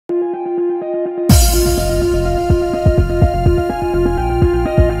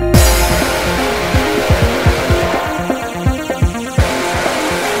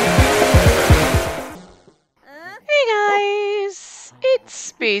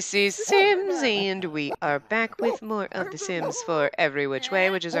Stacy Sims, and we are back with more of The Sims for Every Which Way,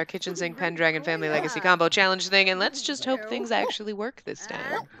 which is our kitchen sink Pendragon family legacy combo challenge thing, and let's just hope things actually work this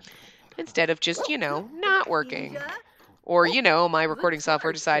time. Instead of just, not working. Or, my recording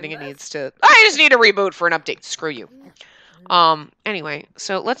software deciding it needs to... I just need a reboot for an update. Screw you. Anyway,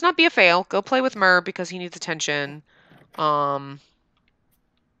 so let's not be a fail. Go play with Mur because he needs attention. Everyone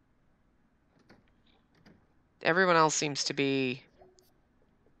else seems to be...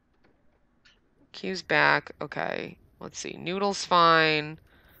 Q's back. Okay. Let's see. Noodle's fine.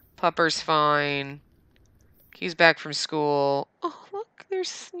 Pupper's fine. Q's back from school. Oh, look. There's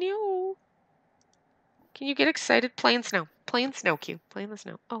snow. Can you get excited? Play in snow. Play in snow, Q. Play in the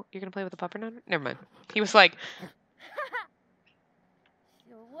snow. Oh, you're going to play with the pupper now? Never mind. He was like...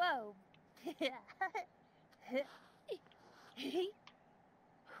 Whoa.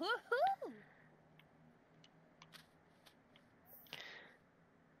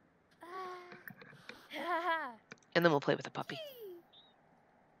 And then we'll play with the puppy.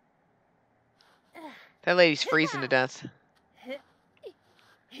 That lady's freezing to death.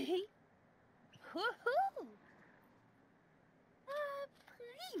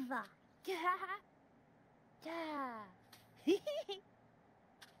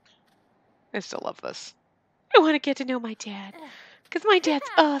 I still love this. I want to get to know my dad. Because my dad's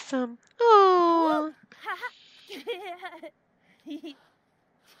awesome. Oh.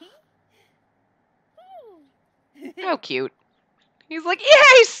 How cute. He's like,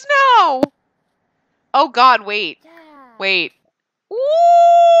 yay, snow! Oh, God, wait. Wait. Ooh,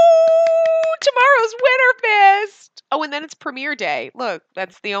 tomorrow's Winterfest! Oh, and then it's premiere day. Look,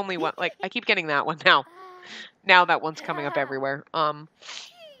 that's the only one. Like, I keep getting that one now. Now that one's coming up everywhere. I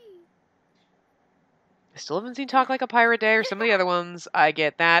still haven't seen Talk Like a Pirate Day or some of the other ones. I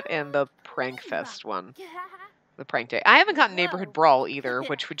get that and the Prank Fest one. The Prank Day. I haven't gotten Neighborhood Brawl either,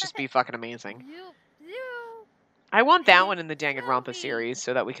 which would just be fucking amazing. I want that one in the Danganronpa series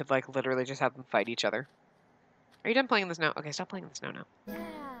so that we could, like, literally just have them fight each other. Are you done playing in the snow? Okay, stop playing in the snow now.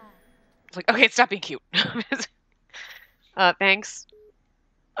 It's like, okay, stop being cute. Thanks.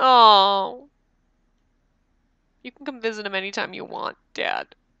 Oh. You can come visit him anytime you want, Dad.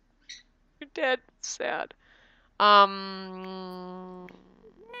 Your dad's sad.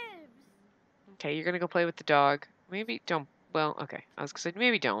 Okay, you're gonna go play with the dog. Maybe don't. Well, okay. I was gonna say,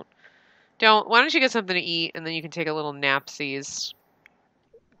 maybe don't. Don't. Why don't you get something to eat, and then you can take a little napsies.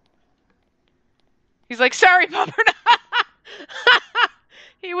 He's like, sorry, Puppernut.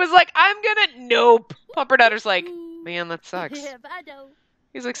 He was like, I'm gonna... Nope. Puppernutter's like, man, that sucks.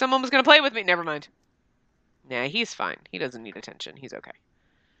 He's like, someone was gonna play with me. Never mind. Nah, he's fine. He doesn't need attention. He's okay.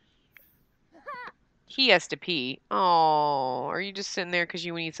 He has to pee. Oh, are you just sitting there because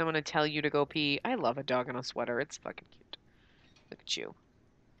you need someone to tell you to go pee? I love a dog in a sweater. It's fucking cute. Look at you.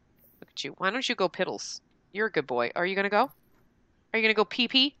 Look at you. Why don't you go Piddles? You're a good boy. Are you going to go? Are you going to go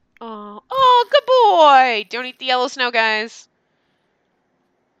pee-pee? Oh, good boy. Don't eat the yellow snow, guys.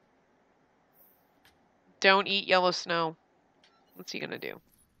 Don't eat yellow snow. What's he going to do?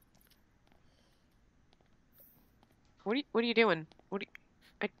 What are you doing?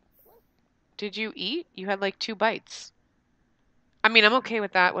 Did you eat? You had like 2 bites. I mean, I'm okay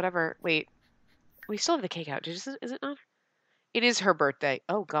with that. Whatever. Wait. We still have the cake out. Is it not? It is her birthday.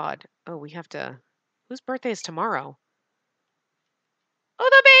 Oh, God. Oh, we have to... Whose birthday is tomorrow? Oh,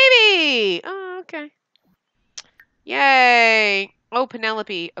 the baby! Oh, okay. Yay! Oh,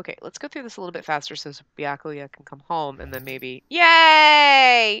 Penelope. Okay, let's go through this a little bit faster so Byakuya can come home and then maybe...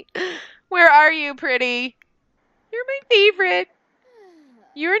 Yay! Where are you, pretty? You're my favorite.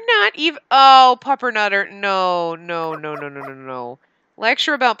 You're not even... Oh, Puppernutter. No.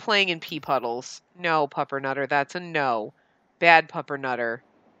 Lecture about playing in pea puddles. No, Puppernutter. That's a no. Bad Puppernutter.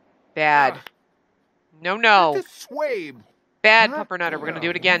 Bad. No. Bad Puppernutter. We're going to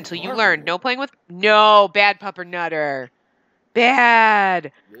do it again until you learn. No playing with... No, bad Puppernutter.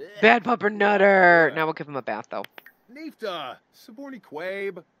 Bad. Bad Puppernutter. Now we'll give him a bath, though.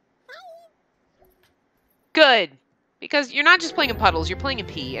 Good. Because you're not just playing in puddles, you're playing in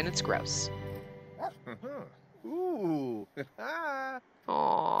pee, and it's gross. Ooh.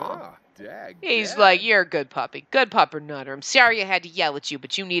 Aww. He's like, you're a good puppy. Good Puppernutter. I'm sorry I had to yell at you,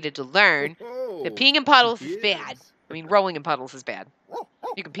 but you needed to learn that peeing in puddles is bad. I mean, rolling in puddles is bad.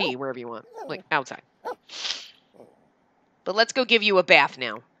 You can pee wherever you want, like outside. But let's go give you a bath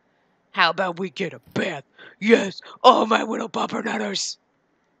now. How about we get a bath? Yes. Oh, my little Puppernutters.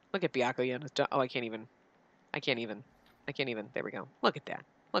 Look at Byakuya. Oh, I can't even. There we go. Look at that.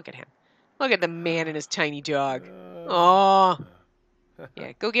 Look at him. Look at the man and his tiny dog. Oh.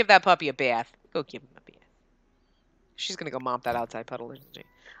 Yeah, go give that puppy a bath. Go give him a bath. She's gonna go mop that outside puddle, isn't she?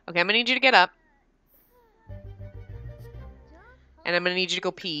 Okay, I'm gonna need you to get up. And I'm gonna need you to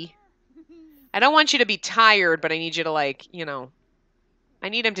go pee. I don't want you to be tired, but I need you to, like, you know... I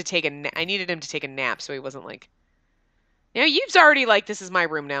needed him to take a nap, so he wasn't like... You know, you've already, like, this is my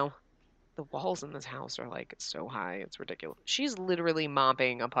room now. The walls in this house are, like, so high. It's ridiculous. She's literally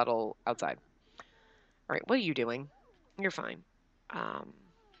mopping a puddle outside. All right, what are you doing? You're fine.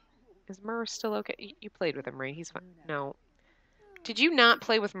 Is Murr still okay? You played with him, right? He's fine. No. Did you not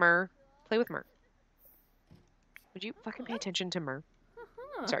play with Murr? Play with Murr. Would you fucking pay attention to Murr?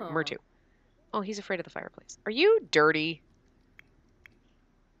 Sorry, Murr too. Oh, he's afraid of the fireplace. Are you dirty?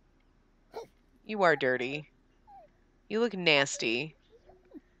 You are dirty. You look nasty.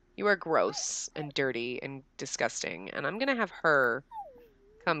 You are gross and dirty and disgusting. And I'm going to have her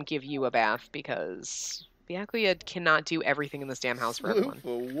come give you a bath because Byakuya cannot do everything in this damn house for everyone.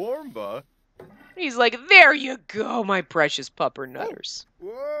 He's like, there you go, my precious puppernutters.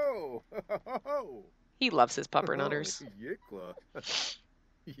 Whoa! He loves his puppernutters.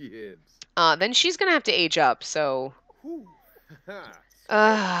 Yes. Then she's going to have to age up, so...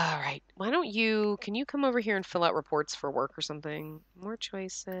 Alright. Why don't you... Can you come over here and fill out reports for work or something? More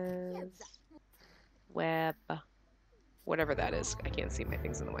choices. Web. Whatever that is. I can't see my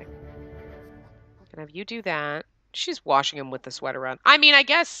things in the way. Can I have you do that? She's washing him with the sweater on. I mean, I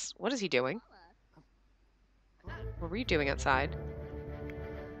guess... What is he doing? What were you doing outside?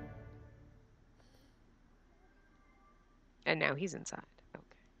 And now he's inside. Okay.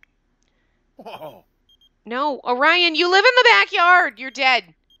 Whoa. No, Orion, you live in the backyard. You're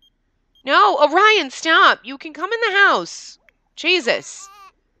dead. No, Orion, stop. You can come in the house. Jesus.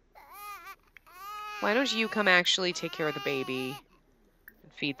 Why don't you come actually take care of the baby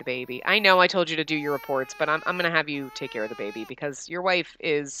and feed the baby? I know I told you to do your reports, but I'm going to have you take care of the baby because your wife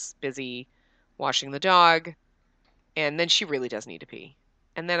is busy washing the dog, and then she really does need to pee.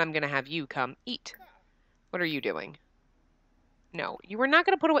 And then I'm going to have you come eat. What are you doing? No, you were not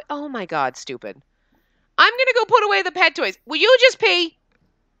going to put away... Oh, my God, stupid. I'm going to go put away the pet toys. Will you just pee?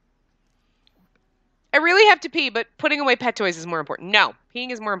 I really have to pee, but putting away pet toys is more important. No,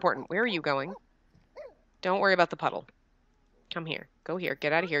 peeing is more important. Where are you going? Don't worry about the puddle. Come here. Go here.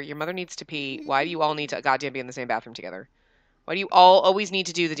 Get out of here. Your mother needs to pee. Why do you all need to goddamn be in the same bathroom together? Why do you all always need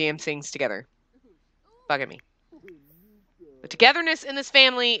to do the damn things together? Bugging me. The togetherness in this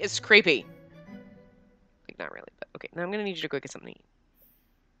family is creepy. Like, not really, but okay. Now I'm going to need you to go get something to eat.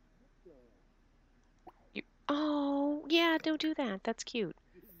 Oh, yeah, don't do that. That's cute.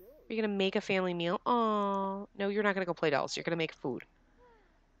 You're going to make a family meal? Oh, no, you're not going to go play dolls. You're going to make food.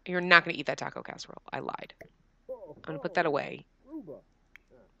 You're not going to eat that taco casserole. I lied. I'm going to put that away.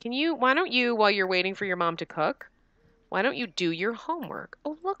 Why don't you, while you're waiting for your mom to cook, why don't you do your homework?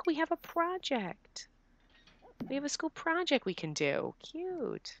 Oh, look, we have a project. We have a school project we can do.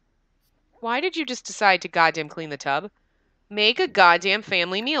 Cute. Why did you just decide to goddamn clean the tub? Make a goddamn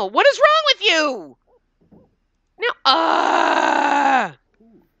family meal. What is wrong with you? No,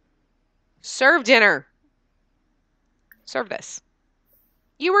 serve dinner. Serve this.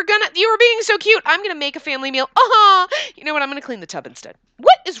 You were being so cute. I'm gonna make a family meal. You know what? I'm gonna clean the tub instead.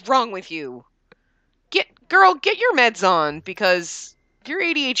 What is wrong with you? Girl, get your meds on because your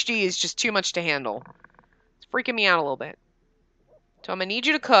ADHD is just too much to handle. It's freaking me out a little bit. So I'm gonna need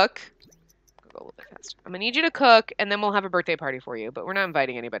you to cook. Go a little bit faster. I'm gonna need you to cook, and then we'll have a birthday party for you. But we're not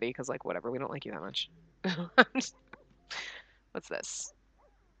inviting anybody because, like, whatever. We don't like you that much. What's this?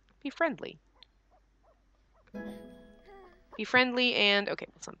 Be friendly. Be friendly and... Okay,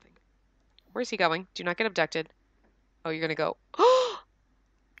 something. Where's he going? Do not get abducted. Oh, you're gonna go... Oh,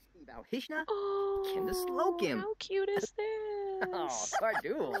 how cute is this?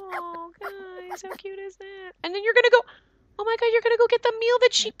 Oh, guys, how cute is that? And then you're gonna go... Oh my God, you're gonna go get the meal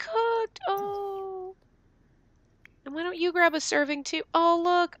that she cooked. Oh. And why don't you grab a serving too? Oh,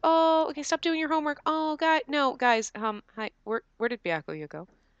 look. Oh, okay, stop doing your homework. Oh, guys. No, guys. Hi. Where did Byakuya go?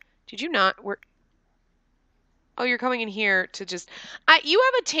 Did you not? Oh, you're coming in here to just... you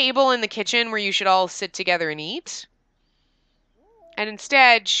have a table in the kitchen where you should all sit together and eat. And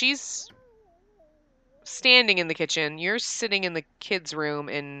instead, she's standing in the kitchen. You're sitting in the kids' room,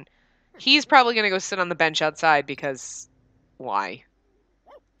 and he's probably going to go sit on the bench outside because... Why?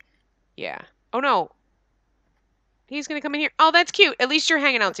 Yeah. Oh, no. He's going to come in here. Oh, that's cute. At least you're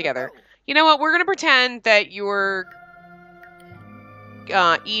hanging out together. You know what? We're going to pretend that you're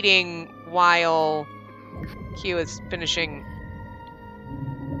eating while Q is finishing.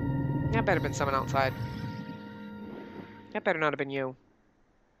 That better have been someone outside. That better not have been you.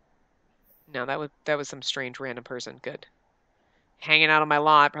 No, that was some strange random person. Good. Hanging out on my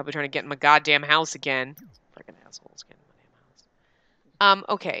lot, probably trying to get in my goddamn house again. Freaking hell. assholes get in my damn house.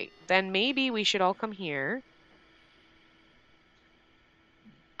 Okay, then maybe we should all come here.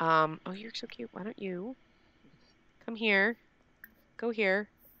 Oh, you're so cute. Why don't you come here? Go here.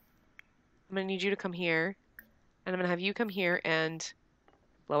 I'm gonna need you to come here. And I'm gonna have you come here and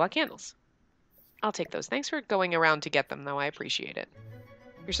blow out candles. I'll take those. Thanks for going around to get them, though. I appreciate it.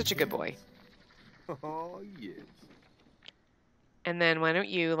 You're such a good boy. Oh, yes. And then why don't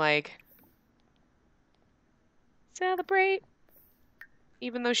you, like, celebrate?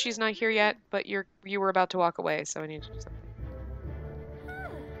 Even though she's not here yet, but you were about to walk away, so I need to do something.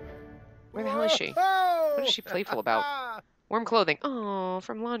 Where the hell is she? What is she playful about? Warm clothing. Oh,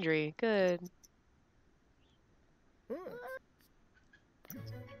 from laundry. Good.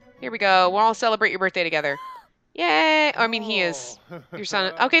 Here we go. We'll all celebrate your birthday together. Yay! Oh, I mean, he is. Your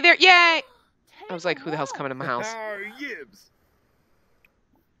son. Okay, there. Yay! I was like, who the hell's coming to my house?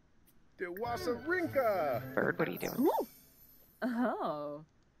 Bird, what are you doing? Oh.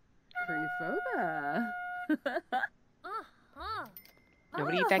 Creepoba.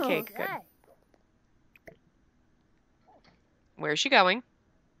 Nobody eat that cake. Good. Where's she going?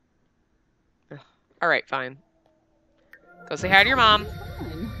 Ugh. All right, fine. Go say hi to your mom.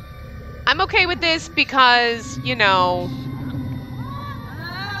 I'm okay with this because, you know...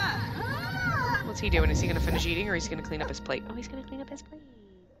 What's he doing? Is he going to finish eating or is he going to clean up his plate? Oh, he's going to clean up his plate.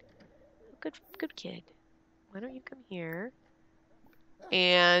 Good kid. Why don't you come here?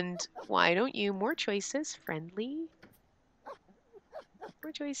 And why don't you... More choices. Friendly.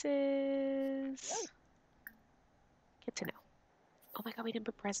 More choices. Get to know. Oh my god, we didn't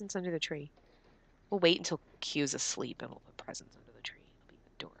put presents under the tree. We'll wait until Q's asleep and we'll put presents under the tree. It'll be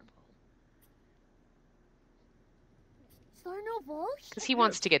adorable. Because he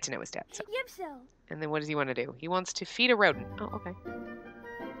wants to get to know his dad. So. And then what does he want to do? He wants to feed a rodent. Oh, okay.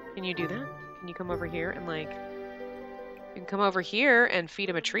 Can you do that? Can you come over here and, like... You can come over here and feed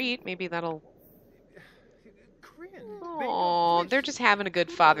him a treat. Maybe that'll... Oh, they're just having a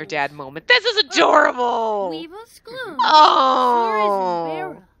good father-dad moment. This is adorable!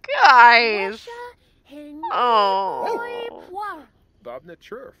 Oh, guys! Oh. Babna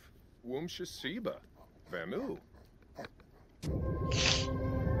Churf, Woomsha Siba, Vamu.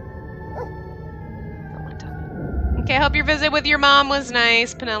 Okay, I hope your visit with your mom was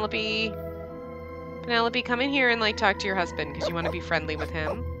nice, Penelope. Penelope, come in here and, like, talk to your husband, because you want to be friendly with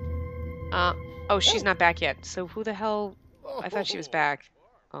him. Oh, she's not back yet. So who the hell... I thought she was back.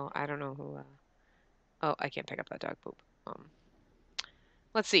 Oh, I don't know who... Oh, I can't pick up that dog poop.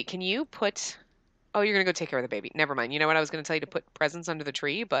 Let's see. Can you put... Oh, you're going to go take care of the baby. Never mind. You know what? I was going to tell you to put presents under the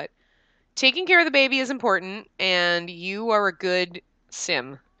tree, but taking care of the baby is important, and you are a good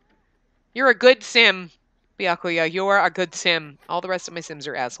sim. You're a good sim, Byakuya. You are a good sim. All the rest of my sims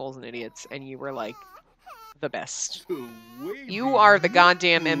are assholes and idiots, and you were, like, the best. You are the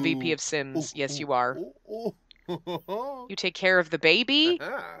goddamn MVP of sims. Yes, you are. You take care of the baby.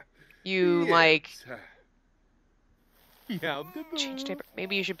 You, like... Change diaper.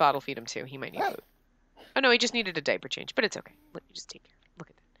 Maybe you should bottle feed him, too. He might need food. Oh, no, he just needed a diaper change, but it's okay. Let me just take care. Look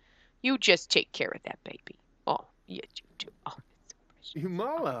at that. You just take care of that baby. Oh, yes, you do. Oh, it's so precious.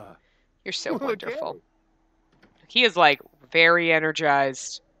 Oh, you're so wonderful. He is, like, very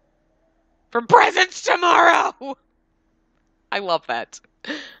energized. For presents tomorrow! I love that.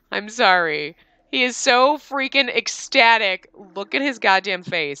 I'm sorry. He is so freaking ecstatic. Look at his goddamn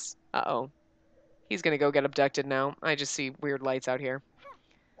face. Uh-oh. He's gonna go get abducted now. I just see weird lights out here.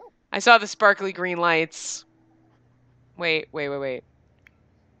 I saw the sparkly green lights. Wait.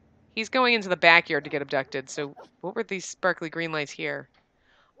 He's going into the backyard to get abducted, so what were these sparkly green lights here?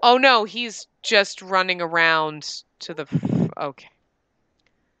 Oh no, he's just running around to the... Okay.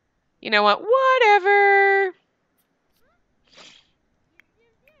 You know what? Whatever.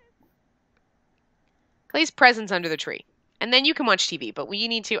 Place presents under the tree. And then you can watch TV. But we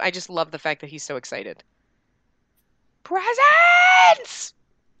need to... I just love the fact that he's so excited. Presents!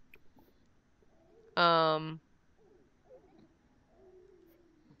 Add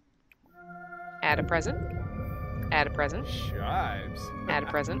a present. Add a present. Shibes. Add a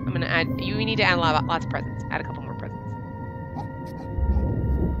present. I'm going to add... You need to add lots of presents. Add a couple more presents.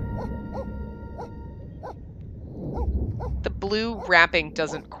 The blue wrapping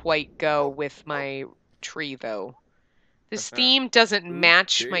doesn't quite go with my tree, though. This theme doesn't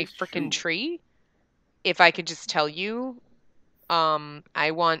match my frickin' tree. If I could just tell you,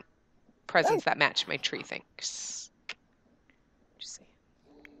 I want presents that match my tree things. Just saying.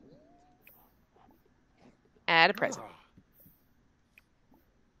 Add a present.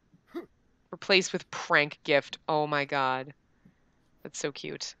 Replace with prank gift. Oh my god. That's so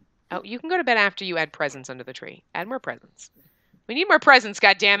cute. Oh, you can go to bed after you add presents under the tree. Add more presents. We need more presents,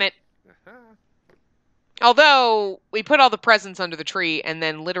 goddammit. Although, we put all the presents under the tree, and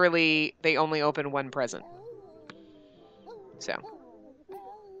then literally they only open one present. So.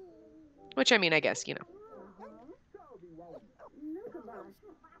 Which, I mean, I guess, you know.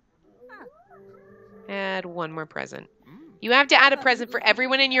 Add one more present. You have to add a present for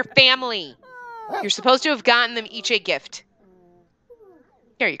everyone in your family. You're supposed to have gotten them each a gift.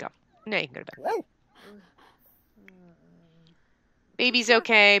 There you go. Now you can go to bed. Baby's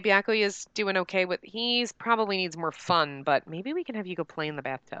okay. Byakuya's doing okay with... He's probably needs more fun, but maybe we can have you go play in the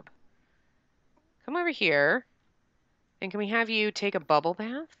bathtub. Come over here. And can we have you take a bubble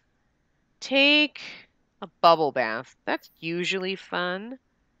bath? Take a bubble bath. That's usually fun.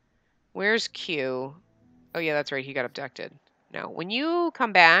 Where's Q? Oh, yeah, that's right. He got abducted. No, when you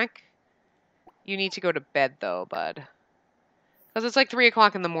come back, you need to go to bed, though, bud. Because it's like 3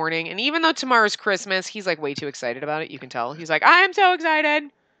 o'clock in the morning, and even though tomorrow's Christmas, he's like way too excited about it. You can tell. He's like, I am so excited.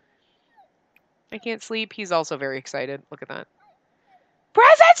 I can't sleep. He's also very excited. Look at that.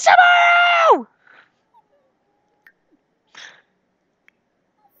 Presents tomorrow!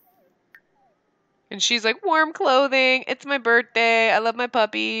 And she's like, warm clothing. It's my birthday. I love my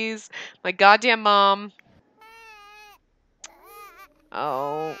puppies. My goddamn mom.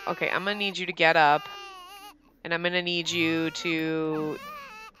 Oh, okay. I'm going to need you to get up. And I'm going to need you to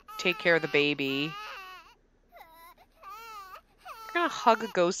take care of the baby. You're going to hug a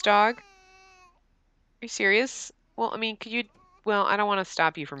ghost dog? Are you serious? Well, I mean, could you... Well, I don't want to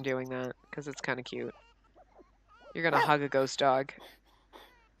stop you from doing that, because it's kind of cute. You're going to hug a ghost dog.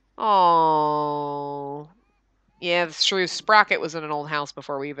 Oh, yeah, that's true. Sprocket was in an old house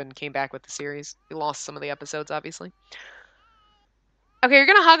before we even came back with the series. We lost some of the episodes, obviously. Okay, you're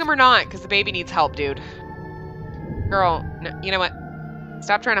gonna hug him or not? Because the baby needs help, dude. Girl, no, you know what?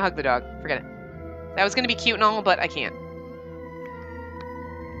 Stop trying to hug the dog. Forget it. That was gonna be cute and all, but I can't.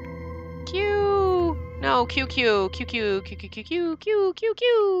 Q. No, Q, Q, Q, Q, Q, Q, Q, Q, Q, Q,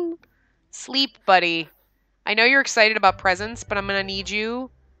 Q. Sleep, buddy. I know you're excited about presents, but I'm gonna need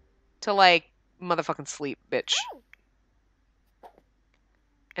you to, like, motherfucking sleep, bitch.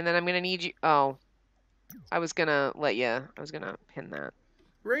 And then I'm gonna need you... Oh. I was gonna let you... I was gonna pin that.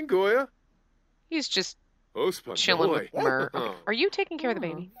 Rangoya. He's just Oh, chilling with Mur. Okay. Are you taking care of the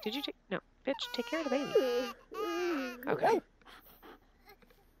baby? Did you take... No. Bitch, take care of the baby. Okay.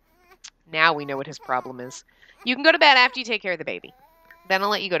 Now we know what his problem is. You can go to bed after you take care of the baby. Then I'll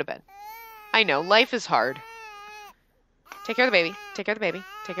let you go to bed. I know, life is hard. Take care of the baby. Take care of the baby.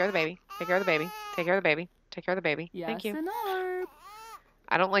 Take care of the baby. Take care of the baby. Take care of the baby. Take care of the baby. Yes, Thank you. and orb.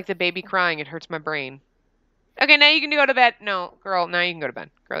 I don't like the baby crying. It hurts my brain. Okay, now you can go to bed. No, girl, now you can go to bed.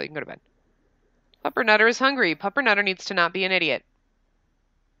 Girl, you can go to bed. Puppernutter is hungry. Puppernutter needs to not be an idiot.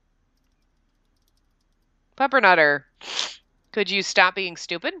 Puppernutter, could you stop being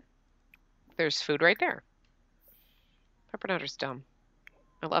stupid? There's food right there. Puppernutter's dumb.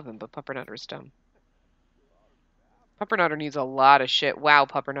 I love him, but Puppernutter's dumb. Puppernutter needs a lot of shit. Wow,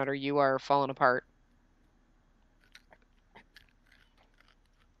 Puppernutter, you are falling apart.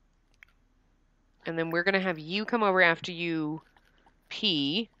 And then we're going to have you come over after you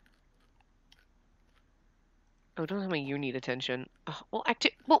pee. Oh, don't tell me you need attention. Oh,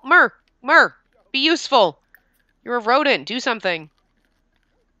 well, Mur, be useful. You're a rodent. Do something.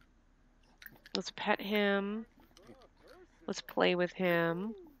 Let's pet him. Let's play with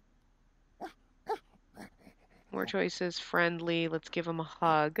him. More choices. Friendly. Let's give him a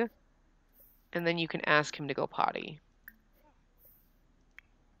hug. And then you can ask him to go potty.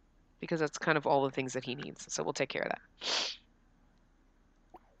 Because that's kind of all the things that he needs. So we'll take care of that.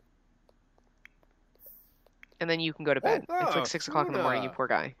 And then you can go to bed. It's like 6 o'clock in the morning, you poor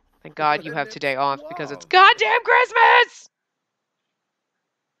guy. Thank God you have today off because it's goddamn Christmas!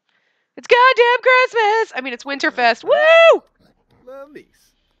 It's goddamn Christmas! I mean, it's Winterfest. Woo!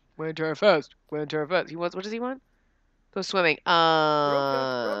 Winterfest. Winterfest. He wants, what does he want? Go swimming.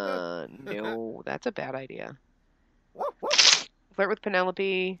 No, that's a bad idea. Flirt with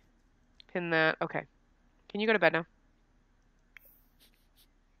Penelope. Pin that. Okay. Can you go to bed now?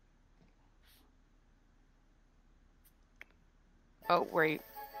 Oh, wait.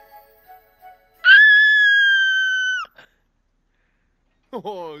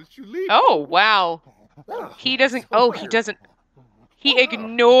 Oh, wow. He doesn't... Oh, he doesn't... He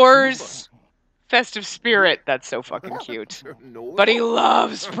ignores festive spirit. That's so fucking cute. But he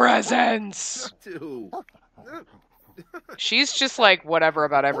loves presents. She's just like whatever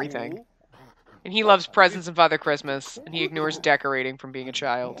about everything. And he loves presents and Father Christmas. And he ignores decorating from being a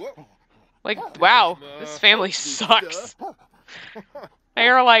child. Like, wow, this family sucks.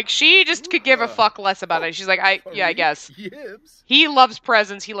 They're like, she just could give a fuck less about it. She's like, yeah, I guess. Yibs. He loves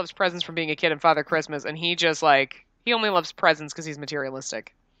presents. He loves presents from being a kid and Father Christmas, and he just like, he only loves presents because he's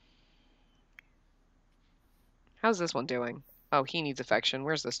materialistic. How's this one doing? Oh, he needs affection.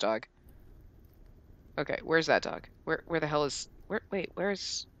 Where's this dog? Okay, where's that dog? Where the hell is... Wait, where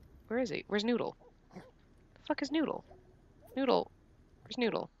is he? Where's Noodle? The fuck is Noodle? Noodle. Where's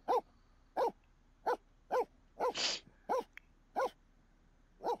Noodle?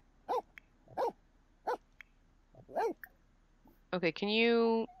 Okay, can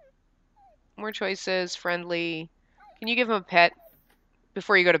you... More choices, friendly. Can you give him a pet?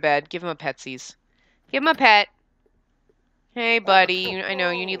 Before you go to bed, give him a petsies. Give him a pet. Hey, buddy, I know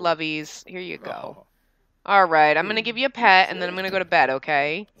you need lovies. Here you go. Alright, I'm gonna give you a pet, and then I'm gonna go to bed,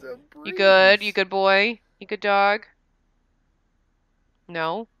 okay? You good? You good boy? You good dog?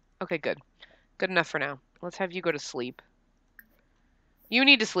 No? Okay, good. Good enough for now. Let's have you go to sleep. You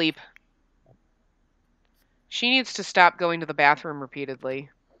need to sleep. She needs to stop going to the bathroom repeatedly.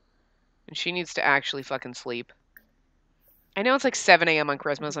 And she needs to actually fucking sleep. I know it's like 7 a.m. on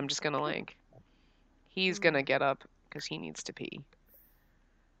Christmas. I'm just gonna like... He's gonna get up because he needs to pee.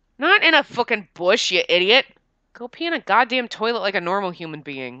 Not in a fucking bush, you idiot! Go pee in a goddamn toilet like a normal human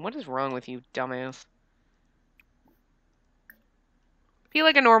being. What is wrong with you, dumbass? Pee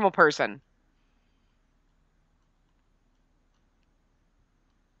like a normal person.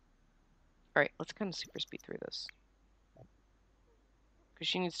 Alright, let's kind of super speed through this. Because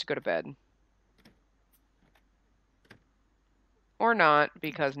she needs to go to bed. Or not,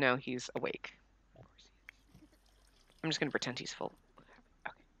 because now he's awake. I'm just going to pretend he's full.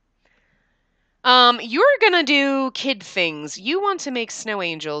 Okay. You're going to do kid things. You want to make snow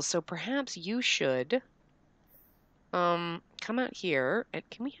angels, so perhaps you should... come out here. And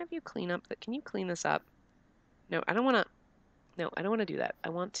can we have you clean up... Can you clean this up? No, I don't want to... No, I don't want to do that. I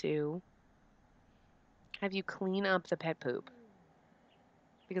want to... have you clean up the pet poop.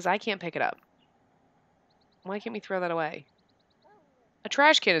 Because I can't pick it up. Why can't we throw that away? A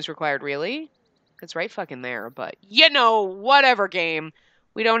trash can is required, really? It's right fucking there, but... You know, whatever, game.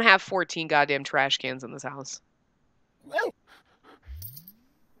 We don't have 14 goddamn trash cans in this house.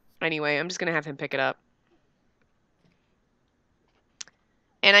 Anyway, I'm just gonna have him pick it up.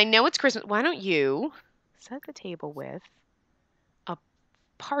 And I know it's Christmas. Why don't you set the table with a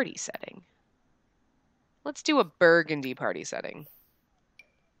party setting? Let's do a burgundy party setting.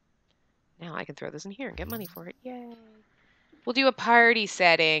 Now I can throw this in here and get money for it. Yay. We'll do a party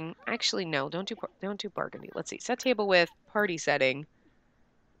setting. Actually, no, don't do burgundy. Let's see. Set table with party setting.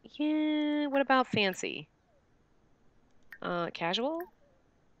 Yeah, what about fancy? Casual?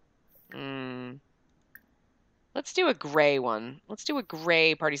 Let's do a gray one. Let's do a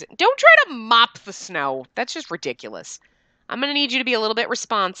gray party set. Don't try to mop the snow. That's just ridiculous. I'm going to need you to be a little bit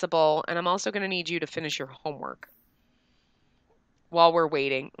responsible, and I'm also going to need you to finish your homework while we're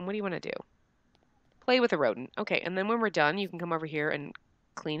waiting. And what do you want to do? Play with a rodent. Okay, and then when we're done, you can come over here and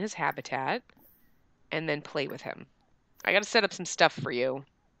clean his habitat and then play with him. I got to set up some stuff for you.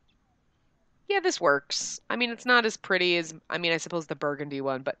 Yeah, this works. I mean, it's not as pretty as, I suppose the burgundy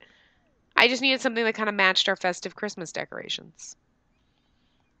one, but I just needed something that kind of matched our festive Christmas decorations.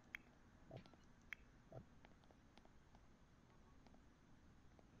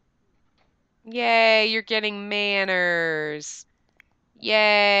 Yay, you're getting manners.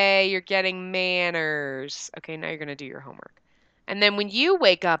 Yay, you're getting manners. Okay, now you're going to do your homework. And then when you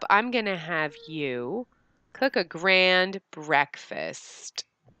wake up, I'm going to have you cook a grand breakfast.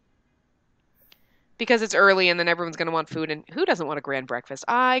 Because it's early and then everyone's going to want food. And who doesn't want a grand breakfast?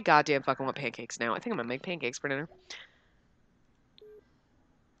 I goddamn fucking want pancakes now. I think I'm going to make pancakes for dinner.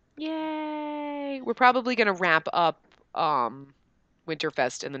 Yay. We're probably going to wrap up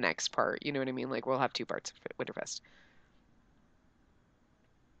Winterfest in the next part. You know what I mean? Like, we'll have 2 parts of Winterfest.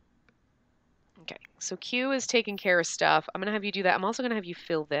 Okay, so Q is taking care of stuff. I'm going to have you do that. I'm also going to have you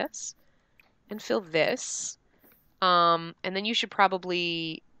fill this and fill this. And then you should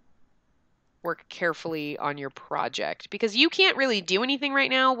probably work carefully on your project because you can't really do anything right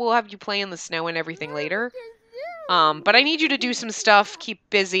now. We'll have you play in the snow and everything later. But I need you to do some stuff, keep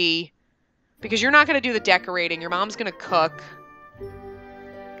busy, because you're not going to do the decorating. Your mom's going to cook.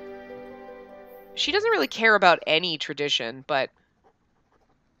 She doesn't really care about any tradition, but...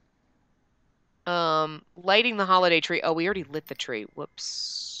 lighting the holiday tree. Oh, we already lit the tree.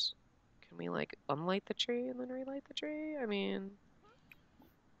 Whoops. Can we, like, unlight the tree and then relight the tree? I mean...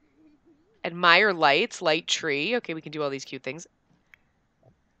 Admire lights, light tree. Okay, we can do all these cute things.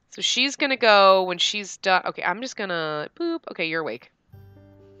 So she's gonna go when she's done. Okay, I'm just gonna... Boop. Okay, you're awake.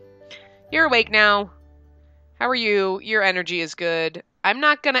 You're awake now. How are you? Your energy is good. I'm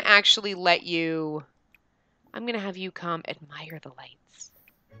not going to actually let you... I'm going to have you come admire the lights.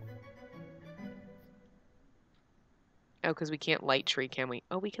 Oh, because we can't light tree, can we?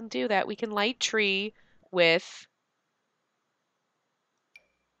 Oh, we can do that. We can light tree with...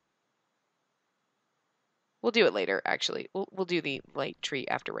 We'll do it later, actually. We'll do the light tree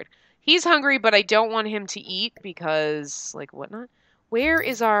afterward. He's hungry, but I don't want him to eat because, like, whatnot. Where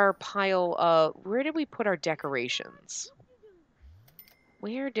is our pile of... Where did we put our decorations?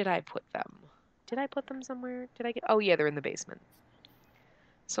 Where did I put them? Did I put them somewhere? Did I get... Oh, yeah, they're in the basement.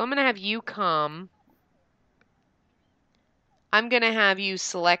 So I'm going to have you come. I'm going to have you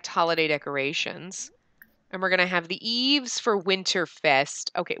select holiday decorations. And we're going to have the eaves for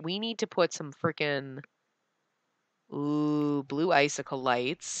Winterfest. Okay, we need to put some freaking... Ooh, blue icicle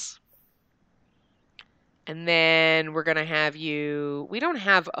lights. And then we're going to have you... We don't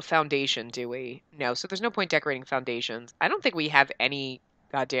have a foundation, do we? No, so there's no point decorating foundations. I don't think we have any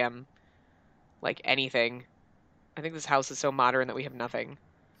goddamn, like, anything. I think this house is so modern that we have nothing.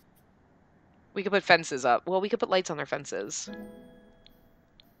 We could put fences up. Well, we could put lights on their fences.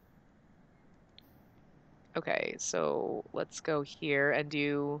 Okay, so let's go here and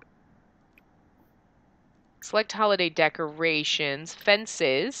do... Select holiday decorations.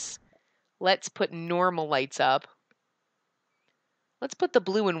 Fences. Let's put normal lights up. Let's put the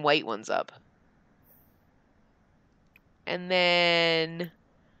blue and white ones up. And then...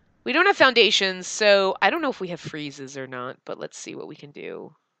 We don't have foundations, so I don't know if we have freezes or not, but let's see what we can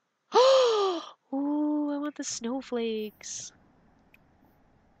do. Ooh, I want the snowflakes.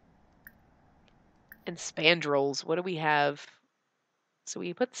 And spandrels. What do we have? So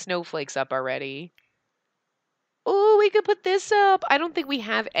we put snowflakes up already. Oh, we could put this up. I don't think we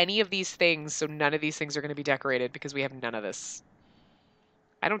have any of these things, so none of these things are going to be decorated because we have none of this.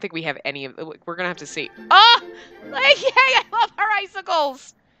 I don't think we have any of... We're going to have to see. Oh! Yay! I love our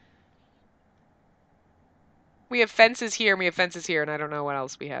icicles! We have fences here, and we have fences here, and I don't know what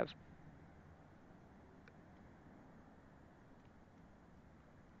else we have.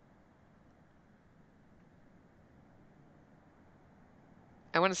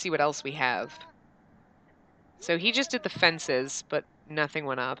 I want to see what else we have. So he just did the fences, but nothing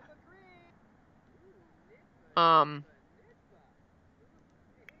went up.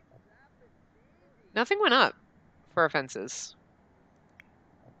 Nothing went up for our fences.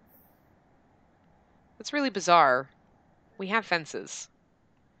 That's really bizarre. We have fences.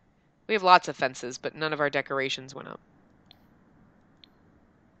 We have lots of fences, but none of our decorations went up.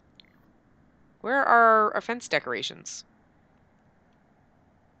 Where are our fence decorations?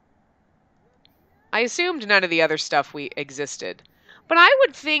 I assumed none of the other stuff we existed. But I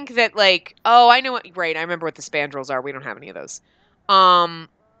would think that, like... Oh, I know what... Right, I remember what the spandrels are. We don't have any of those. But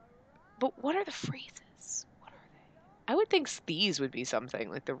what are the freezes? What are they? I would think these would be something,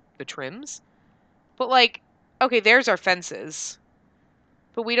 like the trims. But, like... Okay, there's our fences.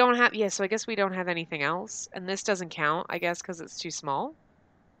 But we don't have... Yeah, so I guess we don't have anything else. And this doesn't count, I guess, because it's too small.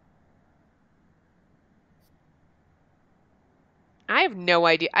 I have no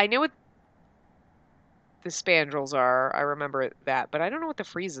idea. I know what the spandrels are. I remember that. But I don't know what the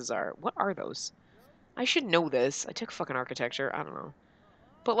freezes are. What are those? I should know this. I took fucking architecture. I don't know.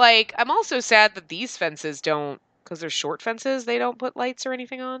 But, like, I'm also sad that these fences don't... Because they're short fences, they don't put lights or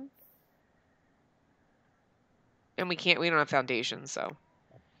anything on. And we don't have foundations, so...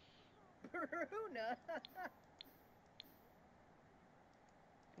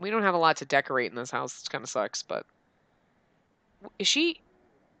 We don't have a lot to decorate in this house. It kind of sucks, but... Is she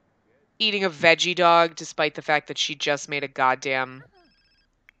eating a veggie dog despite the fact that she just made a goddamn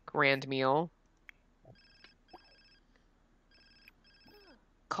grand meal?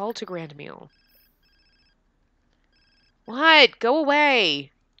 Call to grand meal. What? Go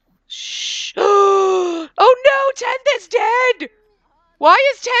away. Shh. Oh no, 10th is dead! Why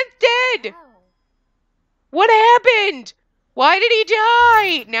is 10th dead? What happened? Why did he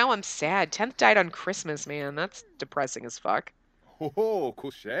die? Now I'm sad. 10th died on Christmas, man. That's depressing as fuck. Oh,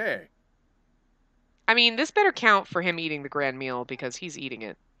 couché. I mean, this better count for him eating the grand meal because he's eating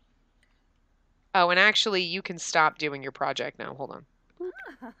it. Oh, and actually, you can stop doing your project now. Hold on. Boop.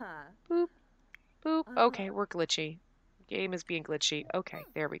 Boop. Boop. Okay, we're glitchy. Game is being glitchy. Okay,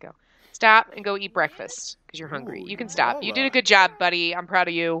 there we go. Stop and go eat breakfast because you're hungry. You can stop. You did a good job, buddy. I'm proud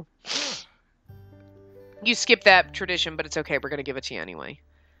of you. You skipped that tradition, but it's okay. We're going to give it to you anyway.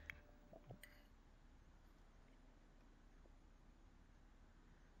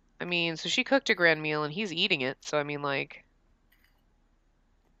 I mean, so she cooked a grand meal and he's eating it. So, I mean, like...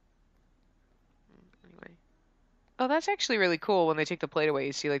 Anyway. Oh, that's actually really cool when they take the plate away.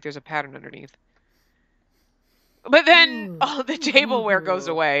 You see, like, there's a pattern underneath. But then, oh, the tableware goes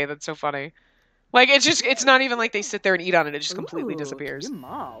away. That's so funny. Like, it's not even like they sit there and eat on it. It just completely disappears.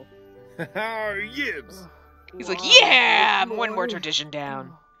 Yibs. He's like, yeah, one more tradition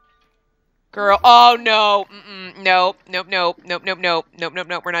down. Girl, oh no, nope, nope, nope, nope, nope, nope, nope, nope,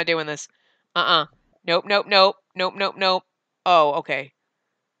 nope, we're not doing this. Nope, nope, nope, nope, nope, nope. Oh, okay.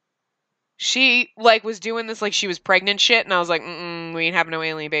 She, like, was doing this like she was pregnant shit, and I was like, we ain't having no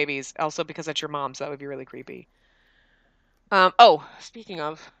alien babies. Also because that's your mom, so that would be really creepy. Oh, speaking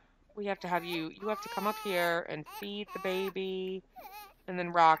of, we have to have you have to come up here and feed the baby, and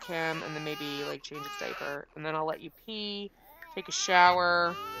then rock him, and then maybe, like, change his diaper, and then I'll let you pee, take a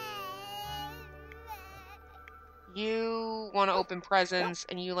shower. You want to open presents,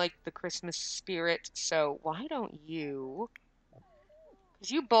 and you like the Christmas spirit, so why don't you...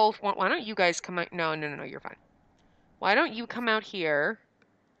 Because you both want... Why don't you guys come out... No, you're fine. Why don't you come out here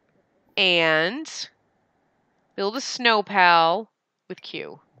and build a snow pal with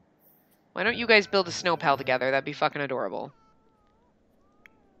Q? Why don't you guys build a snow pal together? That'd be fucking adorable.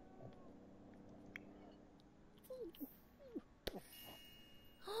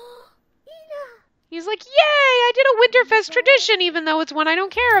 He's like, yay, I did a Winterfest tradition, even though it's one I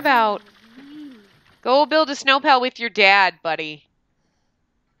don't care about. Go build a snow pal with your dad, buddy.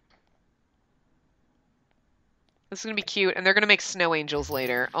 This is going to be cute, and they're going to make snow angels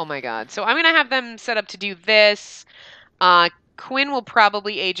later. Oh my god. So I'm going to have them set up to do this. Quinn will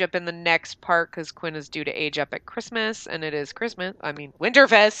probably age up in the next part, because Quinn is due to age up at Christmas, and it is Christmas. I mean,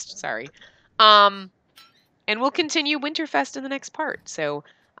 Winterfest. Sorry. And we'll continue Winterfest in the next part. So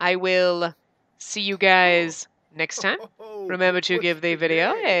I will see you guys next time. Remember to give the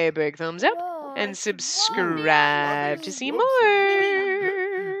video a big thumbs up and subscribe to see more.